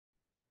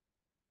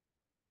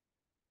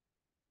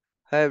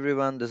Hi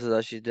everyone, this is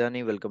Ashish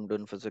Jani. Welcome to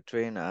InfoSec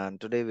Train, and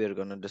today we are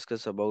going to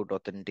discuss about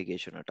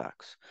authentication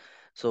attacks.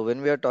 So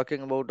when we are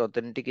talking about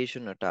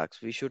authentication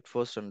attacks, we should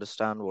first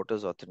understand what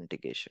is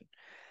authentication.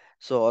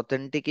 So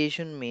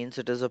authentication means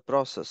it is a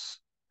process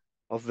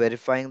of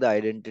verifying the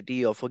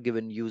identity of a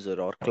given user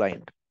or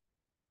client.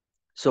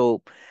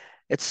 So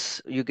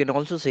it's you can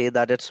also say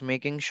that it's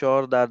making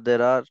sure that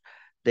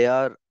they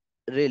are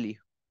really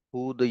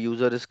who the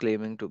user is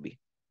claiming to be,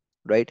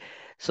 right?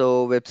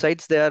 So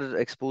websites, they are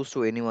exposed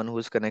to anyone who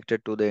is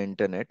connected to the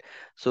internet.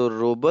 So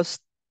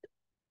robust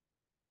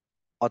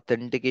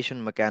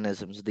authentication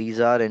mechanisms,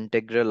 these are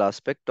integral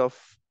aspect of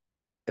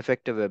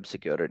effective web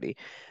security.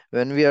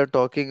 When we are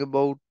talking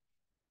about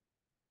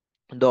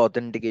the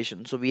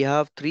authentication, so we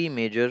have three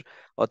major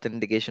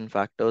authentication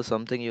factors: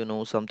 something you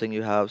know, something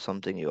you have,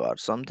 something you are.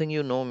 Something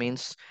you know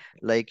means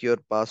like your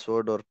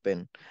password or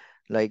pin,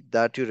 like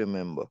that you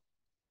remember.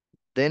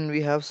 Then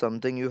we have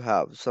something you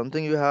have.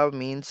 Something you have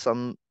means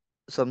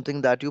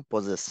something that you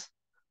possess,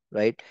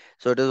 right?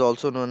 So it is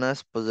also known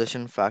as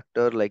possession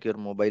factor, like your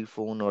mobile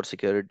phone or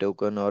security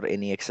token or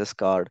any access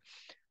card,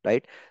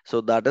 right? So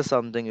that is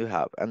something you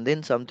have. And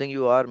then something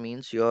you are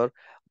means your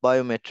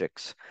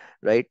biometrics,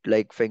 right?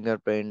 Like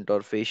fingerprint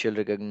or facial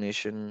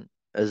recognition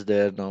is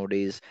there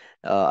nowadays.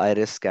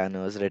 Iris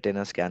scanners,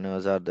 retina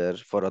scanners are there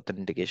for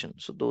authentication.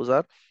 So those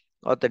are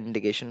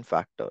authentication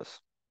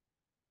factors.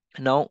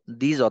 Now,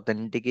 these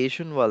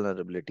authentication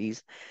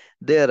vulnerabilities,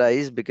 they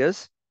arise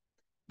because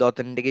the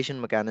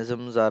authentication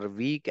mechanisms are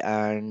weak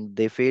and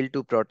they fail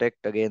to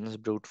protect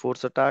against brute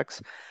force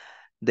attacks.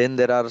 Then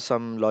there are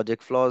some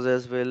logic flaws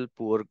as well.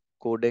 Poor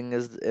coding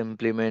is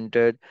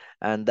implemented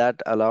and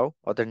that allow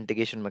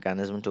authentication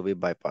mechanism to be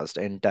bypassed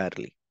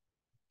entirely.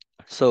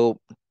 So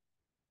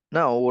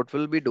now what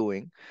we'll be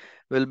doing,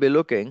 we'll be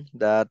looking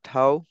that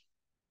how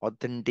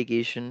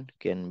authentication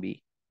can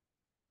be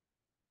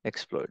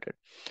exploited.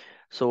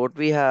 So what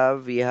we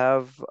have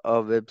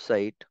a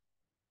website,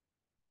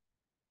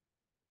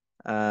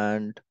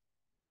 and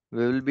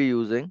we will be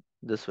using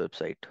this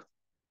website.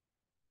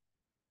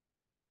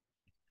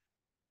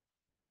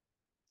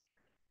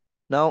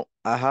 Now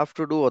I have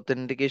to do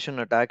authentication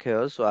attack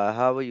here. So I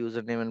have a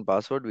username and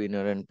password,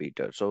 Wiener and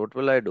Peter. So what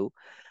will I do?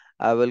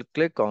 I will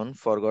click on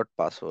forgot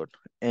password,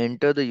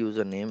 enter the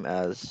username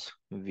as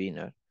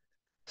Wiener,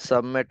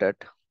 submit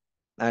it,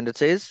 and it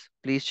says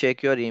please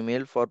check your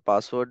email for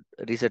password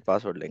reset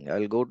password link.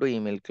 I'll go to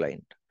email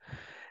client.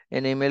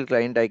 In email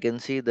client, I can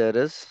see there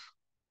is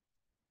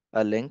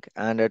a link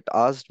and it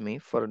asked me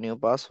for a new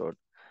password.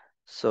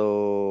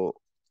 So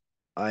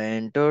I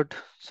entered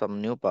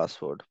some new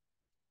password,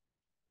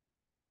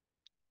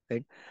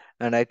 right?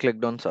 And I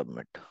clicked on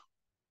submit,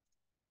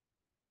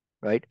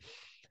 right?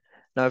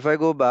 Now, if I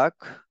go back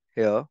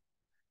here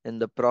in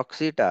the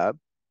proxy tab,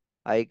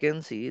 I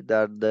can see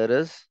that there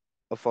is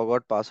a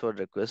forgot password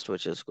request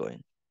which is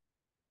going,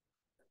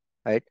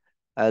 right?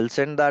 I'll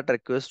send that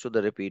request to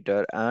the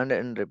repeater, and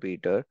in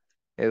repeater,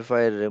 if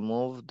I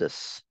remove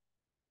this,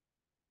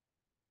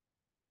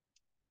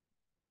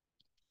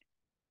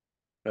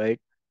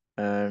 right?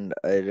 And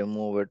I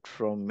remove it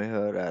from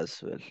here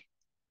as well,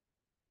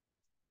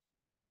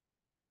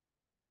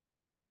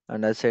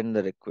 and I send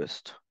the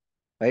request,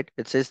 right?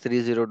 It says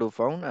 302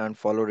 found and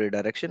follow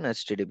redirection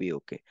HTTP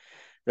OK,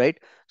 right?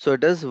 So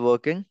it is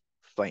working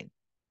fine,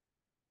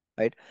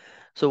 right?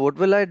 So what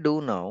will I do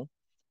now?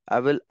 I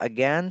will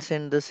again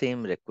send the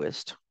same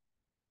request,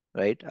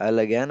 right? I'll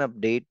again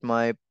update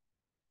my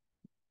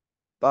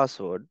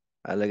password.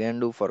 I'll again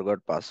do forgot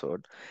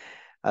password.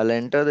 I'll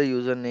enter the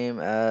username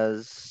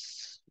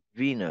as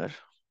Wiener.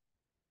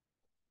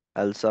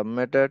 I'll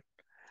submit it.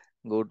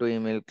 Go to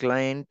email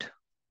client,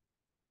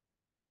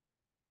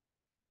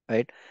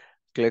 right?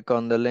 Click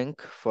on the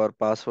link for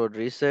password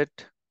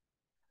reset,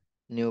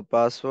 new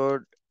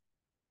password,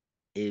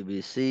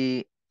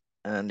 ABC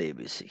and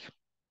ABC,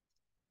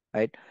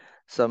 right?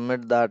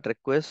 Submit that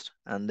request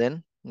and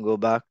then go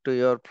back to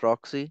your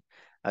proxy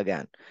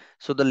again.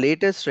 So the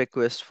latest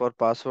request for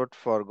password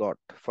forgot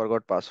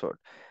password,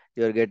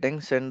 you're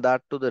getting send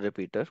that to the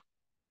repeater,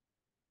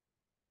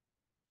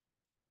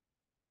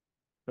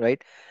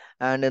 right?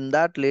 And in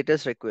that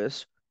latest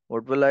request,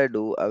 what will I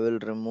do? I will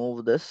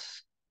remove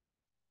this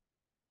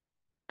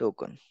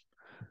token.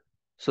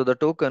 So the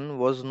token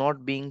was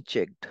not being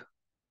checked.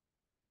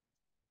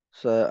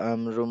 So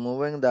I'm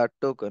removing that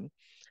token,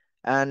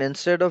 and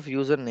instead of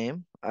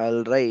username,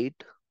 I'll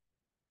write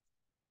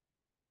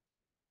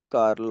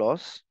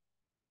Carlos,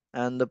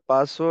 and the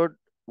password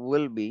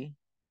will be,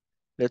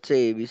 let's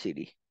say,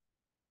 ABCD,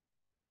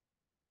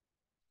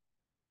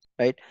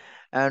 right?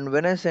 And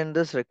when I send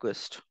this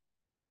request,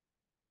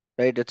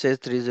 right, it says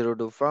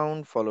 302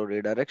 found, follow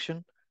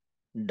redirection,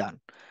 done,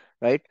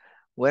 right?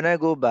 When I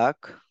go back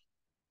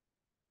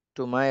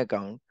to my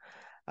account,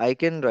 I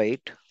can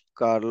write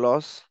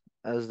Carlos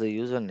as the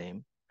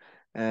username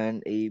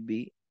and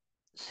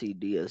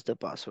ABCD as the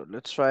password.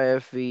 Let's try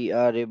if we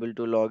are able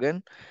to log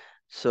in.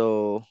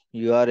 So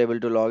you are able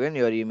to log in,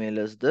 your email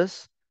is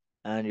this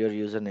and your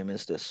username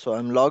is this. So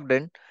I'm logged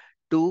in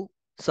to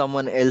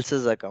someone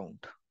else's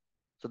account.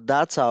 So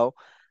that's how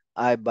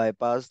I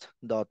bypassed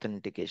the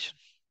authentication.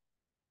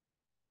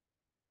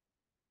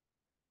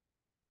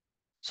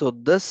 So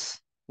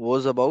this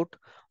was about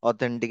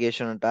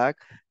authentication attack.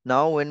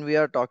 Now, when we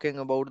are talking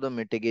about the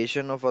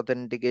mitigation of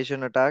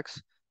authentication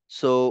attacks,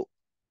 so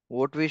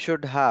what we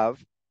should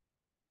have,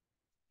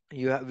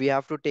 we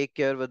have to take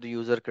care with the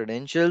user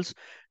credentials.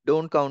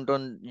 Don't count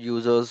on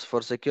users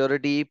for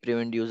security.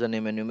 Prevent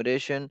username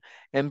enumeration.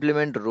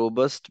 Implement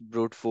robust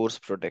brute force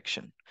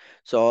protection.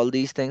 So all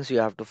these things you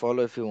have to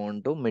follow if you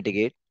want to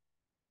mitigate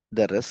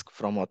the risk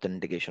from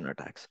authentication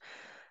attacks.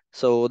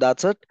 So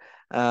that's it.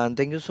 And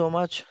thank you so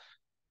much.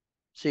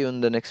 See you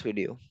in the next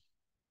video.